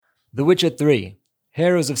The Witcher 3,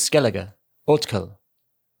 Heroes of Skellige, Otkell.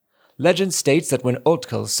 Legend states that when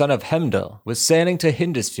Otkell, son of Heimdall, was sailing to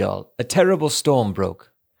Hindisfjall, a terrible storm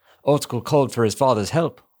broke. Otkell called for his father's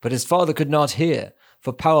help, but his father could not hear,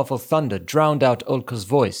 for powerful thunder drowned out Otkell's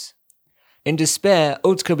voice. In despair,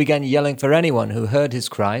 Otkell began yelling for anyone who heard his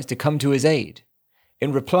cries to come to his aid.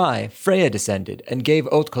 In reply, Freya descended and gave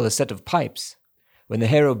Otkell a set of pipes. When the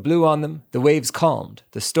hero blew on them, the waves calmed,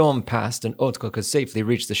 the storm passed, and Otkell could safely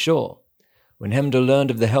reach the shore. When Heimdall learned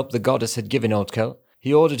of the help the goddess had given Otkell,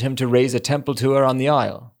 he ordered him to raise a temple to her on the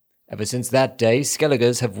isle. Ever since that day,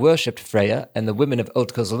 Skelligers have worshipped Freya, and the women of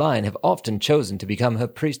Otkell's line have often chosen to become her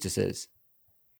priestesses.